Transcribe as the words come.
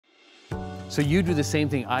So you do the same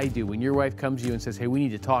thing I do. When your wife comes to you and says, hey, we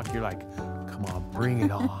need to talk, you're like, come on, bring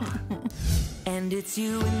it on. And it's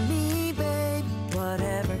you and me, babe,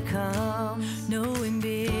 whatever comes. Knowing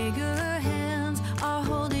bigger hands are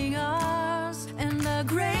holding ours, and the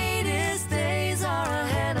greatest days are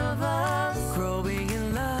ahead of us. Growing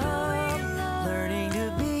in love, learning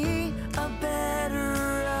to be a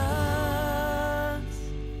better us.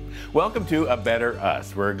 Welcome to A Better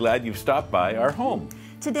Us. We're glad you've stopped by our home.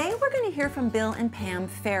 Today we're going to hear from Bill and Pam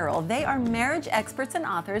Farrel. They are marriage experts and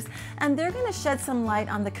authors, and they're going to shed some light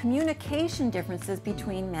on the communication differences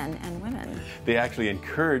between men and women. They actually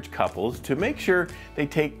encourage couples to make sure they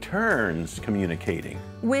take turns communicating.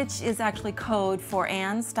 Which is actually code for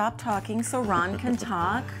Anne, stop talking so Ron can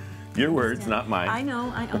talk. Your words, not mine. I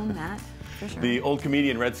know, I own that, for sure. The old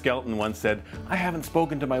comedian Red Skelton once said, I haven't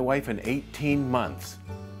spoken to my wife in 18 months.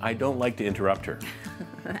 I don't like to interrupt her.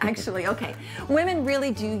 Actually, okay. Women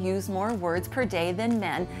really do use more words per day than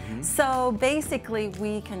men. So basically,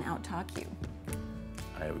 we can out-talk you.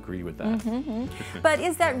 I agree with that. But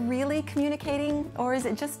is that really communicating, or is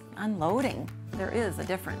it just unloading? There is a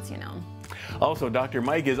difference, you know. Also, Dr.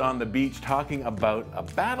 Mike is on the beach talking about a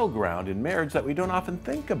battleground in marriage that we don't often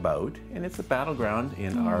think about, and it's a battleground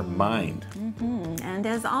in our mind. And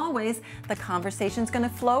as always, the conversation's going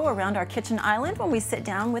to flow around our kitchen island when we sit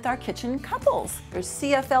down with our kitchen couples. There's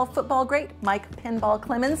CFL football great Mike Pinball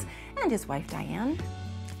Clemens and his wife Diane.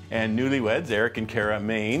 And newlyweds, Eric and Kara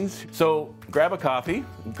Maines. So grab a coffee,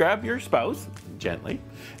 grab your spouse, gently,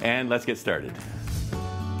 and let's get started.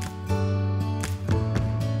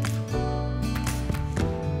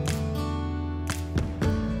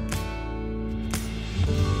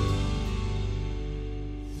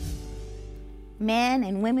 Men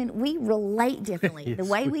and women, we relate differently. Yes, the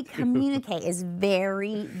way we we do. communicate is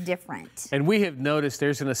very different. And we have noticed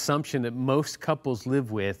there's an assumption that most couples live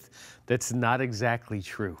with that's not exactly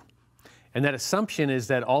true. And that assumption is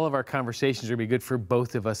that all of our conversations are going to be good for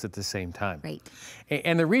both of us at the same time. Right.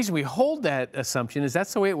 And the reason we hold that assumption is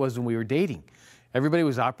that's the way it was when we were dating. Everybody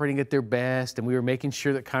was operating at their best, and we were making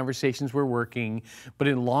sure that conversations were working. But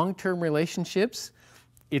in long-term relationships,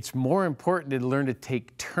 it's more important to learn to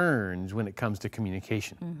take turns when it comes to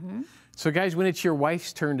communication. So guys, when it's your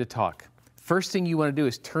wife's turn to talk, first thing you want to do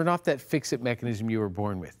is turn off that fix-it mechanism you were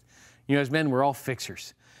born with. You know, as men, we're all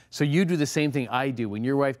fixers. So you do the same thing I do. When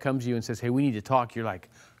your wife comes to you and says, hey, we need to talk, you're like,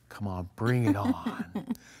 come on, bring it on.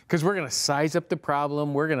 Because we're going to size up the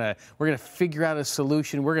problem. We're going to figure out a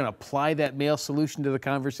solution. We're going to apply that male solution to the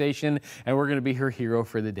conversation, and we're going to be her hero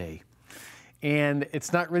for the day. And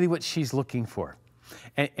it's not really what she's looking for.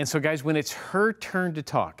 And so guys, when it's her turn to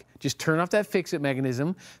talk, just turn off that fix-it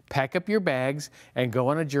mechanism, pack up your bags, and go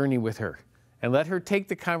on a journey with her. And let her take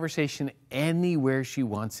the conversation anywhere she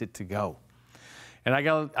wants it to go. And I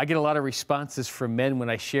get a lot of responses from men when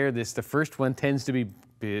I share this. The first one tends to be,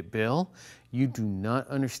 Bill, you do not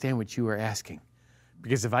understand what you are asking.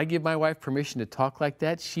 Because if I give my wife permission to talk like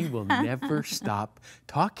that, she will never stop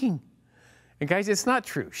talking. And guys, it's not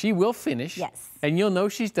true. She will finish. Yes. And you'll know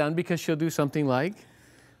she's done because she'll do something like...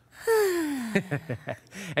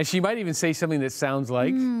 and she might even say something that sounds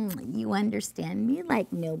like... You understand me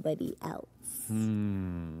like nobody else.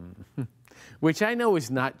 Which I know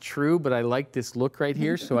is not true, but I like this look right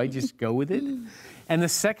here, so I just go with it. And the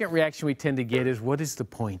second reaction we tend to get is, what is the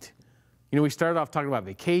point? You know, we started off talking about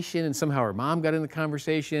vacation, and somehow her mom got in the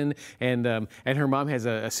conversation, and her mom has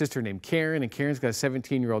a sister named Karen, and Karen's got a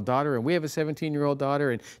 17-year-old daughter, and we have a 17-year-old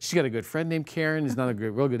daughter, and she's got a good friend named Karen, who's not a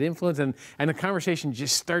real good influence, and the conversation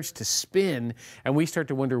just starts to spin, and we start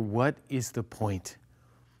to wonder, what is the point?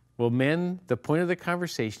 Well, men, the point of the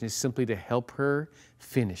conversation is simply to help her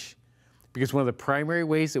finish. Because one of the primary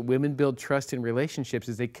ways that women build trust in relationships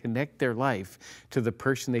is they connect their life to the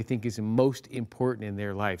person they think is most important in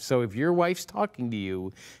their life. So if your wife's talking to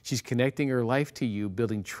you, she's connecting her life to you,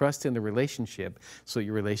 building trust in the relationship so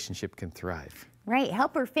your relationship can thrive. Right,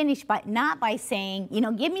 help her finish, but not by saying, you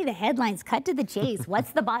know, give me the headlines, cut to the chase. What's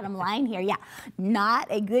the bottom line here? Yeah, not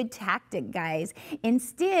a good tactic, guys.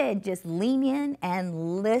 Instead, just lean in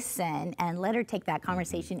and listen and let her take that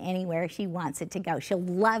conversation anywhere she wants it to go. She'll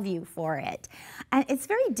love you for it. And it's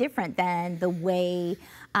very different than the way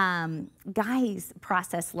guys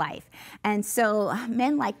process life. And so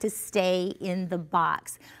men like to stay in the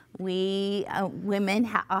box. We women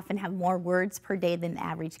often have more words per day than the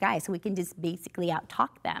average guy, so we can just basically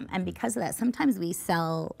out-talk them. And because of that, sometimes we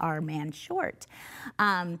sell our man short.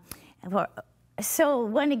 So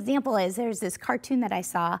one example is there's this cartoon that I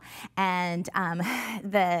saw, and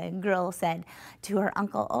the girl said to her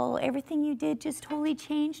uncle, "Oh, everything you did just totally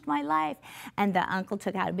changed my life." And the uncle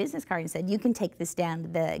took out a business card and said, "You can take this down to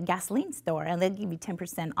the gasoline store and they'll give you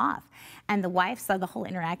 10% off." And the wife saw the whole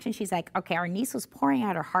interaction. She's like, "Okay, our niece was pouring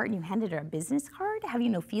out her heart and you handed her a business card? Have you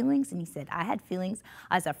no feelings?" And he said, "I had feelings.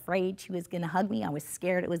 I was afraid she was gonna hug me. I was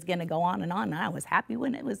scared it was gonna go on, and I was happy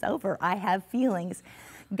when it was over. I have feelings."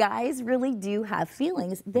 Guys really do have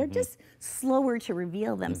feelings. They're just slower to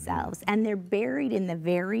reveal themselves, and they're buried in the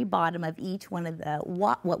very bottom of each one of the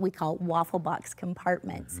what we call waffle box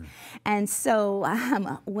compartments. And so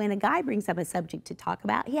when a guy brings up a subject to talk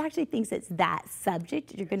about, he actually thinks it's that subject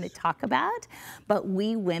that you're going to talk about. But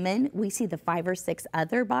we women, we see the 5 or 6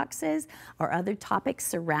 other boxes or other topics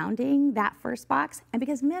surrounding that first box. And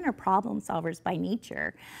because men are problem solvers by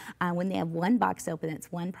nature, when they have one box open,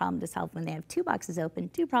 it's one problem to solve. When they have 2 boxes open,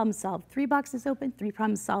 2 problems solved. 3 boxes open, 3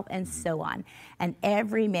 problems solved, and so on. And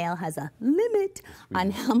every male has a limit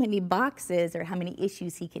on how many boxes or how many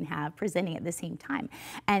issues he can have presenting at the same time.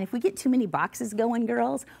 And if we get too many boxes going,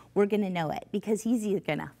 girls, we're gonna know it, because he's either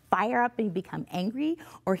gonna fire up and become angry,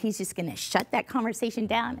 or he's just gonna shut that conversation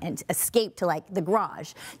down and escape to like the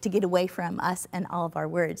garage to get away from us and all of our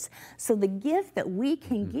words. So the gift that we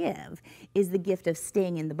can give is the gift of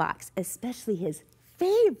staying in the box, especially his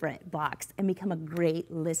favorite box, and become a great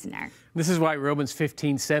listener. This is why Romans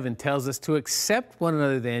 15:7 tells us to accept one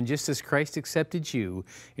another then, just as Christ accepted you,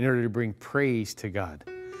 in order to bring praise to God.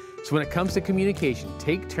 So when it comes to communication,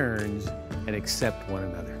 take turns and accept one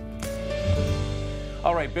another.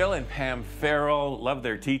 All right, Bill and Pam Farrel, love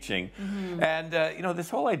their teaching. And, you know, this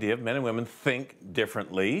whole idea of men and women think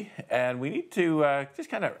differently, and we need to just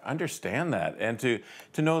kind of understand that, and to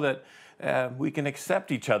know that we can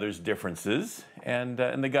accept each other's differences, and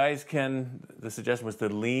the guys can, the suggestion was to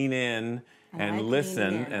lean in and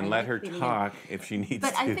listen and let her talk if she needs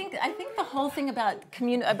But to. I think the whole thing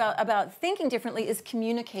about thinking differently is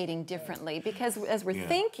communicating differently, because as we're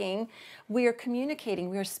thinking, we are communicating,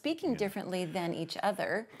 we are speaking differently than each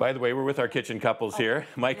other. By the way, we're with our kitchen couples here,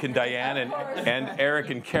 Mike and Diane, and Eric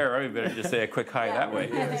and Kara. We better just say a quick hi that way.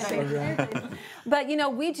 But you know,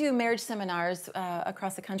 we do marriage seminars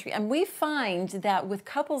across the country, and we find that with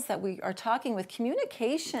couples that we are talking with,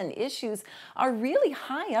 communication issues are really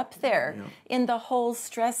high up there in the whole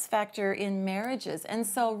stress factor in marriages. And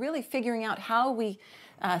so really figuring out how we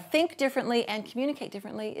think differently and communicate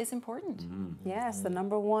differently is important. Yes, the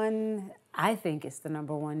number one, I think it's the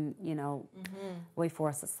number one, you know, way for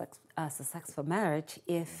a successful marriage.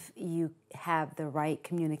 If you have the right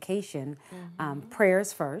communication,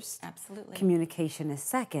 prayers first. Absolutely. Communication is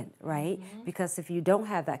second, right? Because if you don't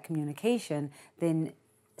have that communication, then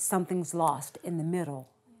something's lost in the middle.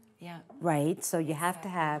 Yeah. Right? So you have to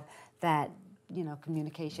have that, you know,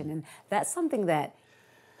 communication. And that's something that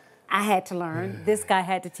I had to learn. This guy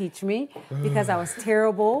had to teach me, because I was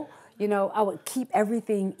terrible. You know, I would keep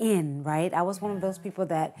everything in, right? I was one of those people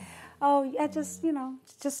that, oh, I just, you know,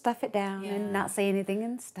 just stuff it down and not say anything,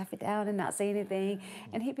 and stuff it down and not say anything.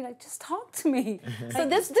 And he'd be like, just talk to me. So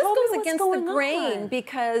this goes against the grain,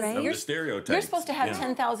 because Of you're the stereotypes. You're supposed to have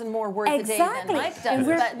 10,000 more words a day than Mike does, And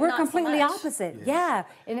but we're not so completely much. opposite. Yeah.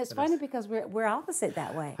 And it's funny because we're opposite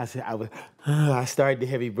that way. I said I started the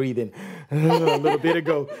heavy breathing a little bit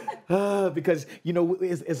ago, because, you know,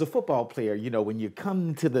 as a football player, you know, when you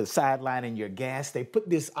come to the sideline and you're gassed, they put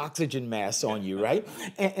this oxygen mask on you, right?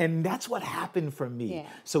 And that's what happened for me. Yeah.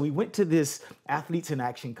 So we went to this Athletes in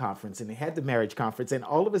Action conference, and they had the marriage conference, and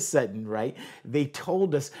all of a sudden, right, they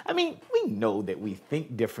told us, I mean, we know that we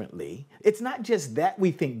think differently. It's not just that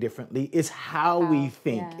we think differently, it's how we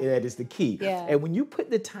think that is the key. Yeah. And when you put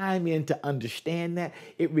the time in to understand that,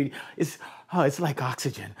 it's like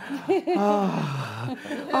oxygen. Oh,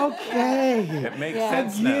 okay. It makes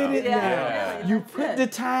sense now. Get it now. Yeah. You put the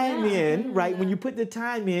time in, right? When you put the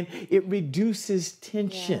time in, it reduces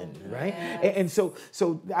tension, right? And so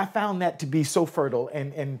I found that to be so fertile.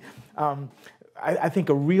 And I think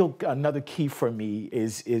another key for me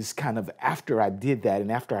is kind of after I did that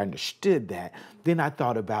and after I understood that, then I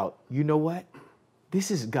thought about, you know what?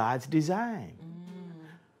 This is God's design.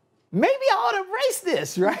 Maybe I ought to embrace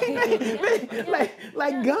this, right?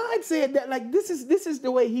 like God said that, like this is the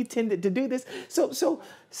way He tended to do this. So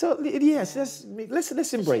yes,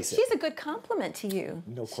 let's embrace it. She's a good compliment to you.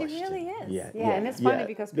 No question. She really is. Yeah, and it's funny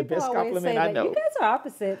because the people best always say compliment that I know. you guys are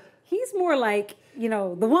opposite. He's more like, you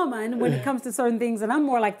know, the woman when it comes to certain things, and I'm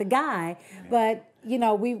more like the guy. But you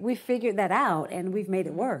know, we figured that out and we've made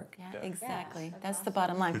it work. Yeah, exactly. That's the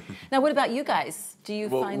bottom line. Now, what about you guys? Do you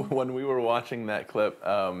find... When we were watching that clip,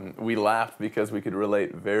 we laughed because we could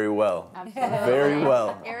relate very well. Very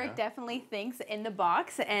well. Eric definitely thinks in the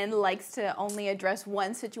box and likes to only address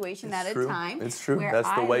one situation at a time. It's true. where That's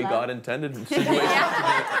the I way love- God intended situations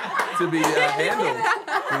to be handled.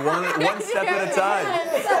 One step at a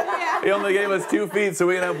time. He only gave us 2 feet, so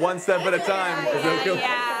we can have 1 step at a time.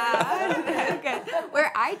 Okay.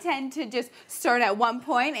 Where I tend to just start at one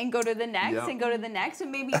point and go to the next Yep. and go to the next,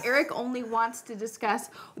 and maybe Eric only wants to discuss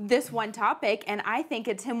this one topic, and I think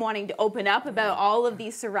it's him wanting to open up about all of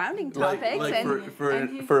these surrounding topics.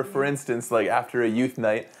 For instance, like after a youth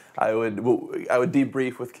night, I would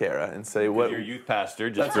debrief with Kara and say what Your youth pastor,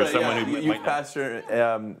 just That's for right, someone yeah, who youth might not.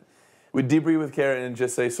 pastor. We'd debrief with Kara and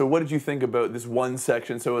just say, so what did you think about this one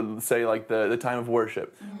section? So it would say like the time of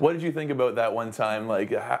worship. What did you think about that one time?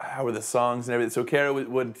 Like how were the songs and everything? So Kara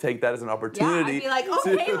would take that as an opportunity. Yeah, I'd be like,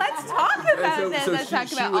 okay, let's talk about this. Let's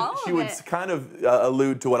talk about all of it. She would kind of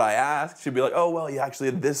allude to what I asked. She'd be like, oh, well, yeah, actually,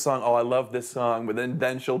 this song, oh, I love this song. But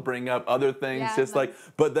then she'll bring up other things, Yeah, just like,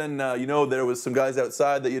 but then, you know, there was some guys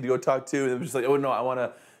outside that you had to go talk to. And it was just like, oh, no, I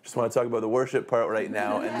just want to talk about the worship part right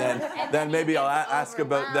now. And then maybe I'll ask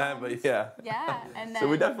about that. But yeah. Yeah, and then So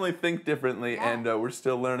we definitely think differently, and we're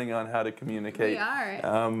still learning on how to communicate We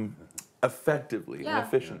are. effectively and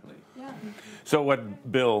efficiently. So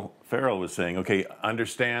what Bill Farrell was saying, okay,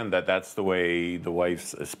 understand that that's the way the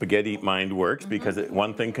wife's spaghetti mind works, because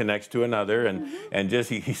one thing connects to another, and just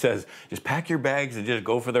he says, just pack your bags and just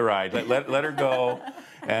go for the ride. Let her go.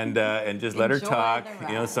 And just let her Enjoy talk. the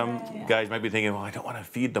You know, ride. some guys might be thinking, well, I don't want to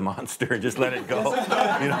feed the monster. Just let it go.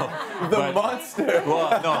 You know, The monster.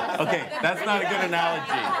 well, no, okay, that's not a good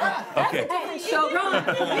analogy. Okay.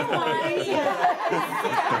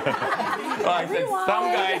 Well, I said some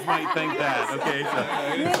guys might think that. Okay.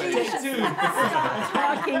 So,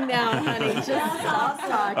 Talking now, honey. Just stop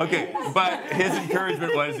talking. okay, but his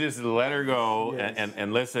encouragement was just let her go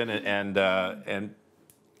and listen and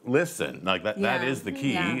listen. Like that Yeah. is the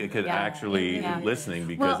key. Yeah. Because Yeah. actually Yeah. listening,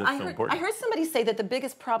 because it's so I important. heard somebody say that the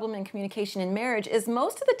biggest problem in communication in marriage is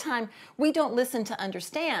most of the time we don't listen to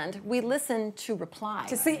understand, we listen to reply.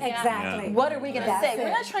 To see exactly. What are we going to That's say? We're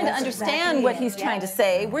it. not trying to That's understand exactly what it. he's trying to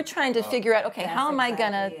say. We're trying to figure out, okay, how am I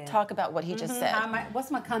going to exactly it. talk about what he just said? What's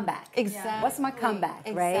my comeback? Exactly. What's my comeback,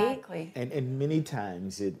 right? Exactly. And many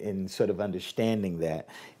times in sort of understanding that,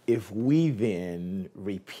 if we then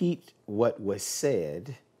repeat what was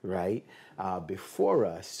said, right, before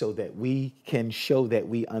us, so that we can show that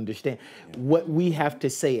we understand what we have to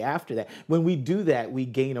say after that. When we do that, we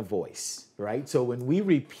gain a voice, right? So when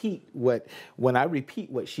I repeat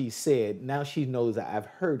what she said, now she knows that I've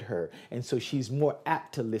heard her, and so she's more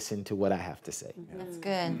apt to listen to what I have to say. That's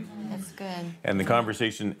good. That's good. And the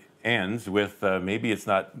conversation ends with maybe it's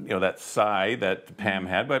not that sigh that Pam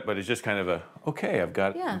had, but it's just kind of a okay.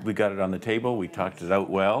 We got it on the table. We talked it out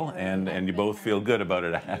well, and you both feel good about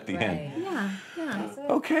it at the end. Yeah.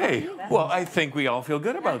 Okay. Well, I think we all feel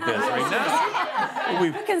good about this right now.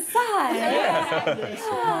 You can sigh.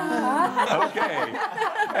 Okay.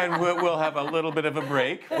 And we'll have a little bit of a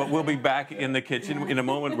break, but we'll be back in the kitchen in a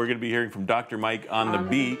moment. We're going to be hearing from Dr. Mike on the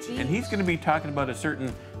beach, and he's going to be talking about a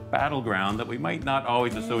certain battleground that we might not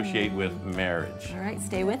always associate with marriage. All right,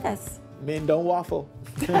 stay with us. Men don't waffle.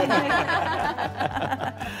 Men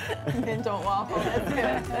don't waffle. That's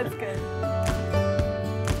good. That's good.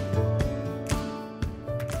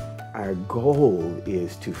 Our goal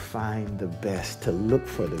is to find the best, to look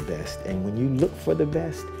for the best. And when you look for the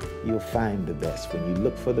best, you'll find the best. When you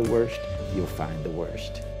look for the worst, you'll find the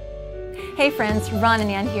worst. Hey friends, Ron and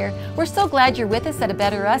Ann here. We're so glad you're with us at A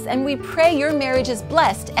Better Us, and we pray your marriage is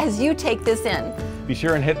blessed as you take this in. Be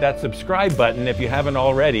sure and hit that subscribe button if you haven't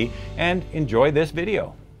already, and enjoy this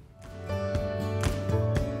video.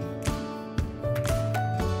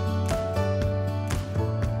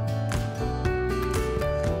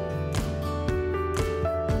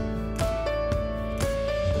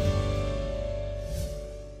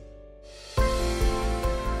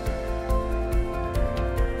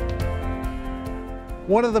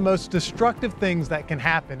 One of the most destructive things that can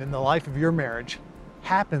happen in the life of your marriage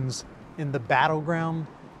happens in the battleground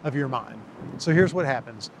of your mind. So here's what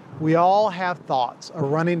happens. We all have thoughts, a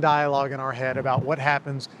running dialogue in our head about what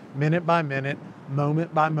happens minute by minute,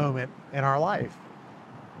 moment by moment in our life.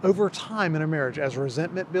 Over time in a marriage, as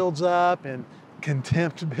resentment builds up and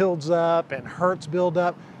contempt builds up and hurts build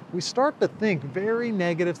up, we start to think very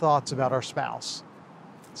negative thoughts about our spouse.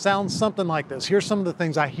 Sounds something like this. Here's some of the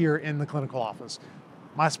things I hear in the clinical office.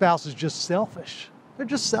 My spouse is just selfish. They're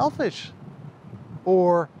just selfish.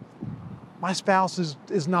 Or my spouse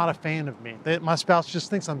is not a fan of me. That my spouse just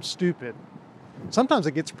thinks I'm stupid. Sometimes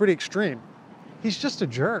it gets pretty extreme. He's just a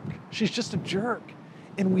jerk. She's just a jerk.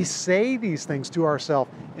 And we say these things to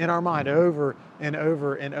ourselves in our mind over and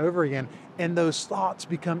over and over again. And those thoughts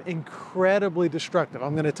become incredibly destructive.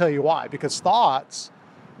 I'm going to tell you why. Because thoughts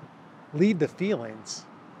lead to feelings.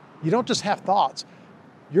 You don't just have thoughts.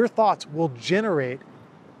 Your thoughts will generate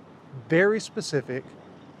very specific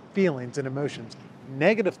feelings and emotions.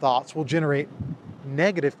 Negative thoughts will generate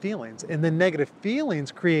negative feelings, and then negative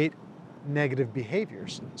feelings create negative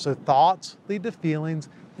behaviors. So thoughts lead to feelings,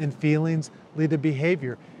 and feelings lead to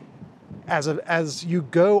behavior. As you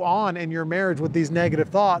go on in your marriage with these negative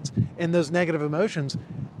thoughts and those negative emotions,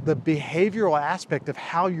 the behavioral aspect of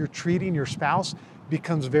how you're treating your spouse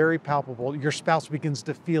becomes very palpable. Your spouse begins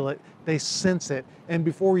to feel it, they sense it, and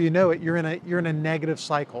before you know it, you're in a negative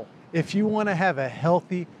cycle. If you want to have a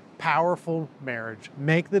healthy, powerful marriage,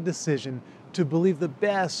 make the decision to believe the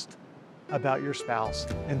best about your spouse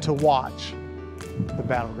and to watch the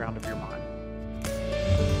battleground of your mind.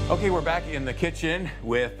 Okay, we're back in the kitchen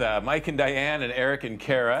with Mike and Diane and Eric and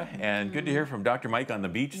Kara, and good to hear from Dr. Mike on the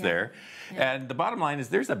beach there. And the bottom line is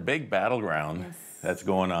there's a big battleground that's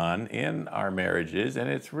going on in our marriages, and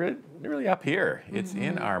it's really up here. It's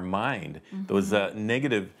in our mind. Those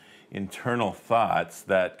negative internal thoughts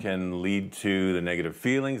that can lead to the negative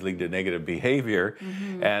feelings, lead to negative behavior,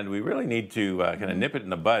 and we really need to kind of nip it in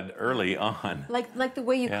the bud early on. Like the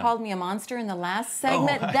way you called me a monster in the last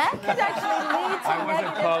segment, that could actually lead to I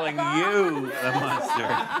wasn't calling you a monster.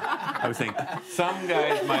 I was saying some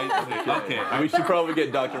guys might say, okay, We should probably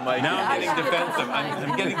get Dr. Mike. now I'm getting defensive.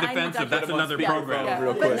 I'm getting defensive. That's another program.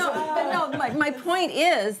 Real quick. But no, my point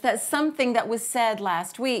is that something that was said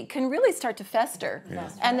last week can really start to fester.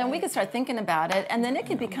 And then we can start thinking about it, and then it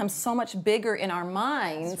can become so much bigger in our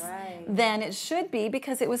minds than it should be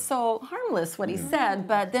because it was so harmless what he said.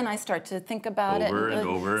 But then I start to think about Over it. and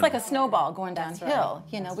over. It's like a snowball going downhill.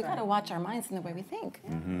 You know, we got to watch our minds and the way we think.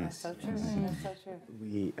 That's so true. That's so true.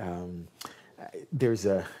 We there's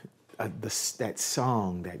that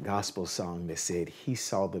song, that gospel song that said, "He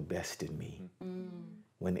saw the best in me,"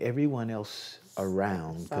 when everyone else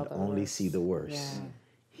around could only see the worst.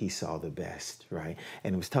 He saw the best, right?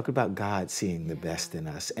 And it was talking about God seeing the best in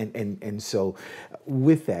us. And so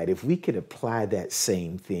with that, if we could apply that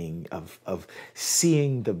same thing of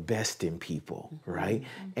seeing the best in people, right?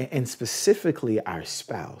 And specifically our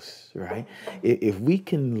spouse, right? If we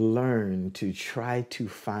can learn to try to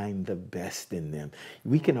find the best in them,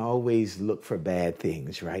 we can always look for bad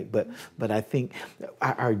things, right? But I think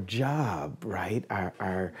our job, right?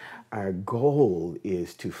 Our goal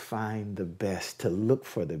is to find the best, to look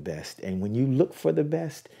for the best. And when you look for the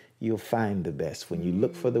best, you'll find the best. When you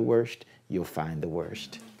look for the worst, you'll find the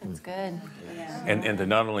worst. That's good. And to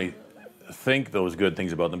not only think those good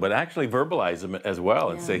things about them, but actually verbalize them as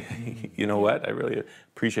well and say, you know what, I really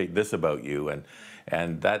appreciate this about you.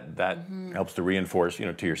 And that helps to reinforce,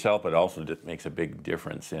 to yourself, but also just makes a big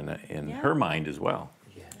difference in her mind as well.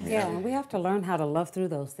 Yeah, and we have to learn how to love through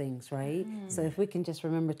those things, right? So if we can just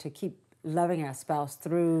remember to keep loving our spouse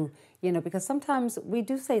through, because sometimes we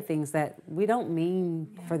do say things that we don't mean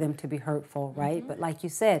for them to be hurtful, right? But like you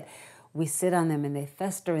said, we sit on them and they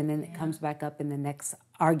fester, and then it comes back up in the next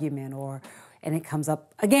argument, and it comes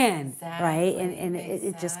up again, right? And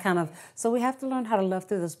it just kind of, so we have to learn how to love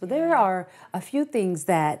through this. But there are a few things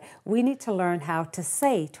that we need to learn how to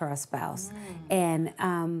say to our spouse. And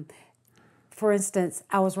for instance,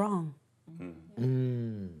 I was wrong.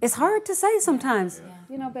 It's hard to say sometimes.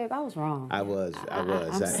 Babe, I was wrong. I was.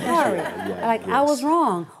 I'm sorry. I was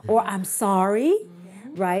wrong. Or I'm sorry.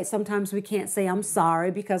 Right? Sometimes we can't say I'm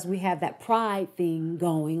sorry because we have that pride thing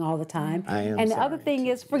going all the time. And the other thing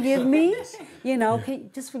is forgive me.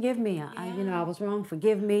 Just forgive me. I was wrong.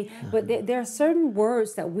 Forgive me. But there are certain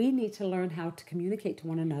words that we need to learn how to communicate to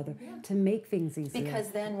one another to make things easier.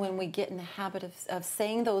 Because then when we get in the habit of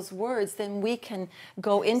saying those words, then we can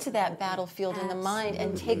go into that battlefield in the mind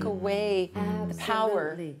and take away the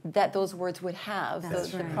power that those words would have,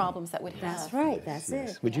 the problems that would have. That's right. That's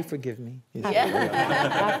it. Would you forgive me?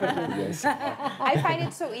 I find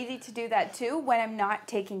it so easy to do that too when I'm not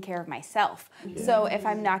taking care of myself. So if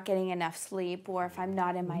I'm not getting enough sleep, or if I'm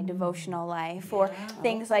not in my devotional life, or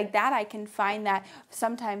things like that, I can find that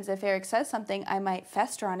sometimes if Eric says something, I might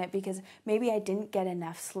fester on it because maybe I didn't get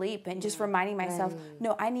enough sleep, and just reminding myself,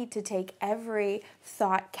 no, I need to take every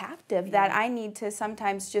thought captive, that I need to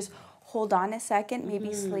sometimes just hold on a second,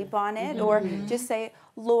 maybe sleep on it, or just say,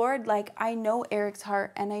 Lord, like, I know Eric's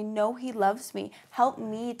heart and I know he loves me. Help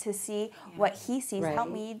me to see what he sees. Right. Help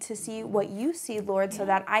me to see what you see, Lord, so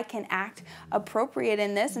that I can act appropriate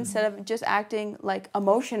in this instead of just acting like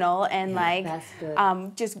emotional and like That's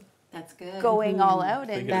good. just That's good. going all out.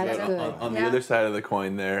 And Thinking about That's good. on the other side of the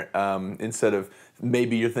coin there, instead of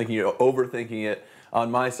maybe you're overthinking it. On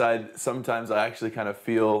my side, sometimes I actually kind of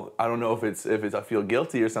feel, I don't know if it's I feel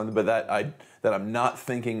guilty or something, but that I'm not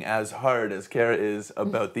thinking as hard as Kara is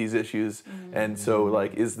about these issues. And so,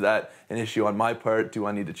 like, is that an issue on my part? Do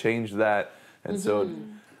I need to change that? And so,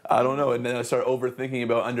 I don't know. And then I start overthinking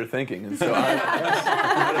about underthinking. And so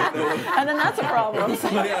I don't know. And then that's a problem.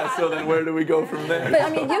 Yeah, so then where do we go from there? But I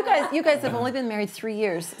mean, you guys have only been married 3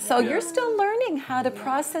 years, so you're still learning how to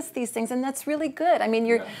process these things, and that's really good. I mean,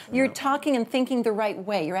 you're talking and thinking the right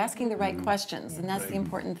way. You're asking the right questions, and that's the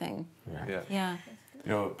important thing. Yeah. You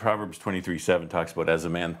know, Proverbs 23:7 talks about, as a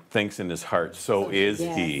man thinks in his heart, so is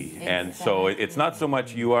he. And so it's not so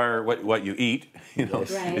much you are what you eat, you know,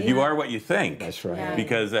 you are what you think. That's right. Yeah.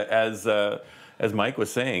 Because as Mike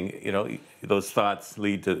was saying, you know, those thoughts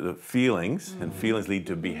lead to the feelings, and feelings lead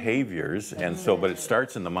to behaviors, and so, but it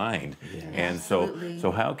starts in the mind. And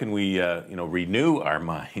so how can we, you know, renew our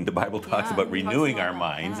mind? The Bible talks about renewing our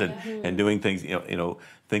minds and doing things, you know,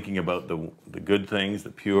 thinking about the good things, the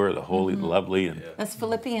pure, the holy, the lovely. And That's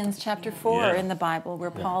Philippians chapter 4 in the Bible, where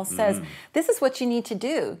Paul says, this is what you need to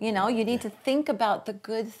do. You know, you need to think about the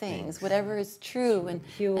good things, whatever is true and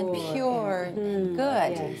pure and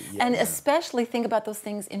good. And especially think about those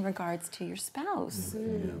things in regards to your spouse.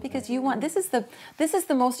 Because you want, this is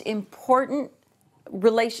the most important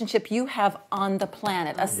relationship you have on the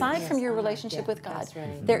planet. Aside from your relationship with God,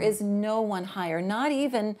 there is no one higher, not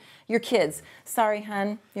even your kids. Sorry,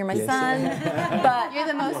 hun, you're my son, but you're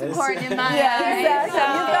the most important in my life. Exactly.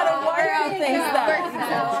 You've got to work things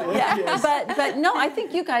out. Yeah. But no, I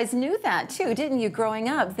think you guys knew that too, didn't you, growing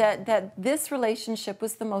up, that this relationship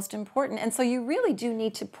was the most important. And so you really do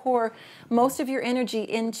need to pour most of your energy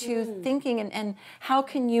into thinking and how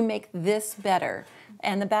can you make this better.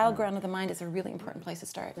 And the battleground of the mind is a really important place to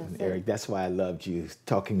start. Eric, that's why I loved you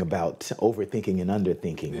talking about overthinking and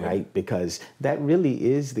underthinking, right? Because that really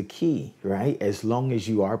is the key, right? As long as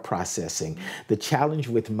you are processing. The challenge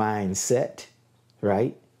with mindset,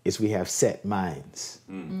 right, is we have set minds,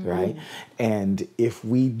 right? And if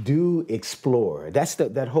we do explore, that's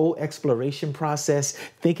that whole exploration process,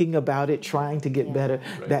 thinking about it, trying to get better,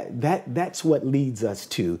 that's what leads us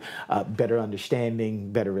to better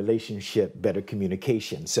understanding, better relationship, better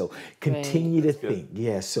communication. So continue to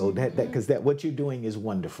think, so that because what you're doing is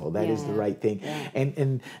wonderful. That is the right thing.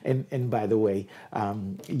 And by the way,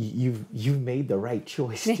 you've made the right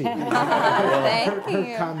choice too.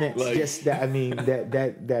 Her comments, just that, I mean,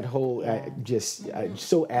 that whole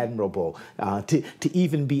so admirable to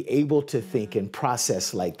even be able to think and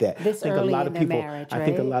process like that. I think a lot of people. Marriage, I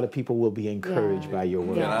think a lot of people will be encouraged by your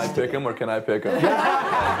words. Can I pick them or can I pick them?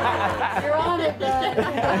 You're on it, bud.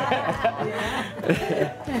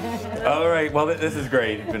 all right, well, this is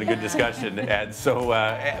great. It's been a good discussion. And so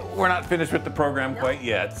we're not finished with the program quite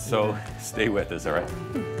yet, so stay with us, all right?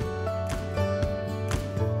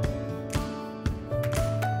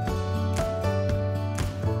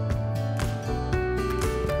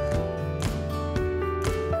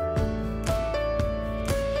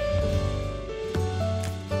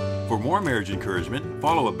 For more marriage encouragement,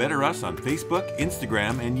 follow A Better Us on Facebook,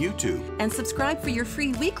 Instagram, and YouTube. And subscribe for your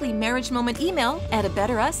free weekly Marriage Moment email at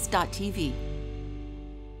abetterus.tv.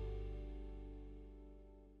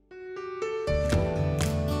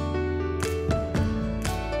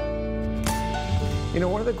 You know,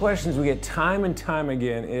 one of the questions we get time and time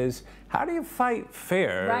again is, how do you fight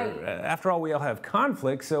fair? Right. After all, we all have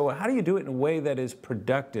conflict, so how do you do it in a way that is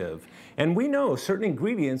productive? And we know certain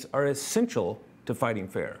ingredients are essential to fighting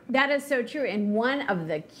fair. That is so true. And one of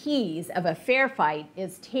the keys of a fair fight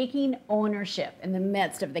is taking ownership in the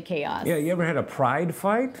midst of the chaos. Yeah, you ever had a pride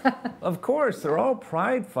fight? Of course, they're all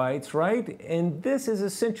pride fights, right? And this is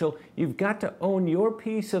essential. You've got to own your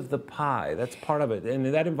piece of the pie. That's part of it.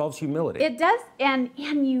 And that involves humility. It does. And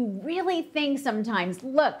you really think sometimes,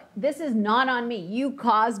 look, this is not on me. You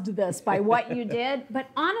caused this by what you did. But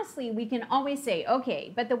honestly, we can always say,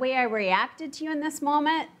 okay, but the way I reacted to you in this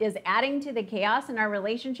moment is adding to the chaos in our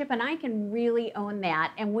relationship, and I can really own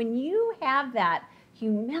that. And when you have that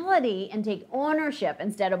humility and take ownership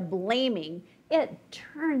instead of blaming, it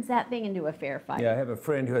turns that thing into a fair fight. Yeah, I have a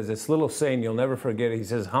friend who has this little saying you'll never forget. He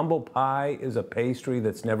says, humble pie is a pastry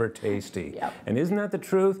that's never tasty. Yep. And isn't that the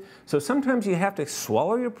truth? So sometimes you have to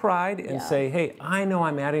swallow your pride and say, hey, I know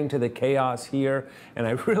I'm adding to the chaos here, and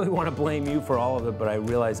I really want to blame you for all of it, but I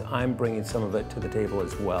realize I'm bringing some of it to the table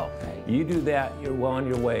as well. Right. You do that, you're well on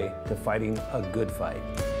your way to fighting a good fight.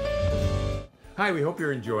 Hi, we hope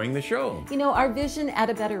you're enjoying the show. You know, our vision at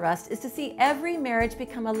A Better Us is to see every marriage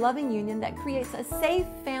become a loving union that creates a safe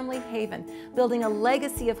family haven, building a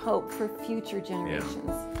legacy of hope for future generations.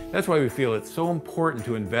 Yeah. That's why we feel it's so important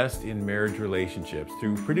to invest in marriage relationships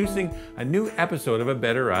through producing a new episode of A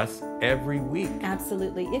Better Us every week.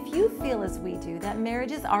 Absolutely. If you feel as we do that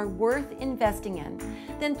marriages are worth investing in,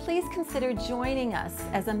 then please consider joining us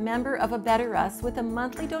as a member of A Better Us with a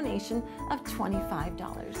monthly donation of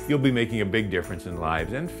 $25. You'll be making a big difference in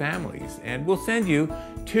lives and families, and we'll send you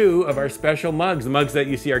 2 of our special mugs, the mugs that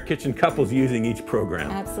you see our kitchen couples using each program.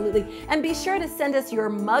 Absolutely. And be sure to send us your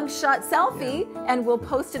mugshot selfie, and we'll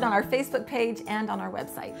post it on our Facebook page and on our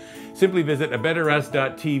website. Simply visit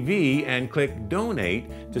abetterus.tv and click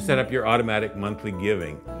donate to set up your automatic monthly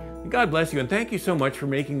giving. God bless you, and thank you so much for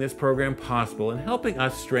making this program possible and helping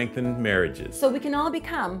us strengthen marriages. So we can all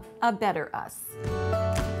become a better us.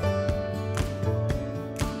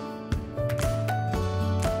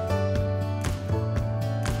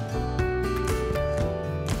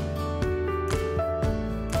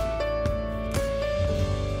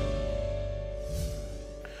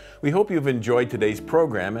 We hope you've enjoyed today's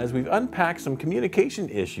program as we've unpacked some communication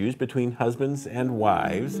issues between husbands and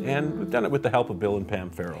wives, and we've done it with the help of Bill and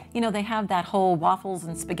Pam Farrel. You know, they have that whole waffles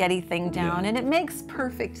and spaghetti thing down, and it makes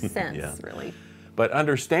perfect sense, really. But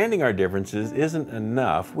understanding our differences isn't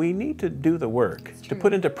enough. We need to do the work to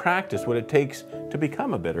put into practice what it takes to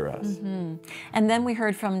become a better us. And then we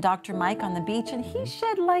heard from Dr. Mike on the beach, and he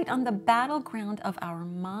shed light on the battleground of our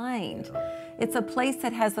mind. It's a place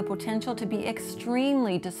that has the potential to be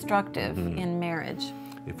extremely destructive in marriage.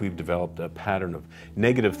 If we've developed a pattern of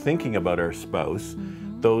negative thinking about our spouse,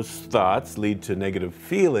 those thoughts lead to negative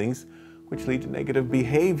feelings, which lead to negative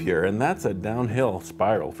behavior, and that's a downhill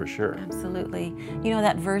spiral for sure. Absolutely. You know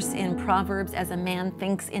that verse in Proverbs, as a man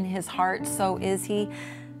thinks in his heart, so is he.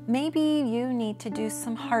 Maybe you need to do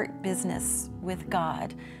some heart business with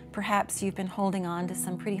God. Perhaps you've been holding on to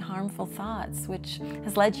some pretty harmful thoughts, which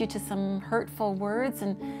has led you to some hurtful words,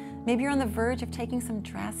 and maybe you're on the verge of taking some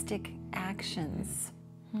drastic actions.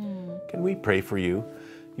 Can we pray for you?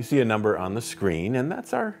 You see a number on the screen, and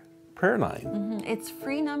that's our prayer line. It's a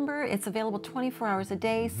free number. It's available 24 hours a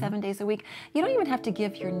day, 7 days a week. You don't even have to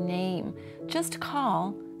give your name. Just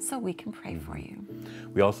call so we can pray for you.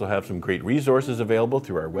 We also have some great resources available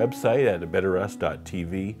through our website at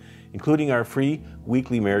abetterus.tv, including our free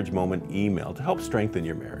weekly marriage moment email to help strengthen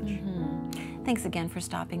your marriage. Thanks again for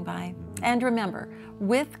stopping by. And remember,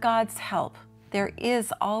 with God's help, there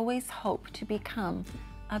is always hope to become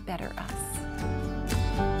a better us.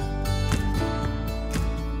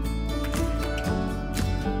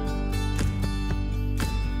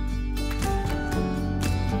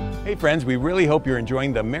 Hey friends, we really hope you're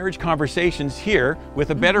enjoying the marriage conversations here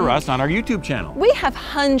with A Better Us on our YouTube channel. We have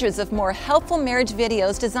hundreds of more helpful marriage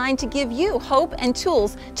videos designed to give you hope and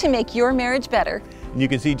tools to make your marriage better. You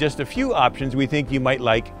can see just a few options we think you might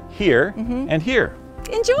like here and here.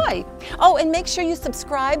 Enjoy! Oh, and make sure you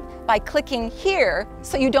subscribe by clicking here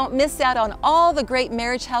so you don't miss out on all the great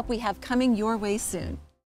marriage help we have coming your way soon.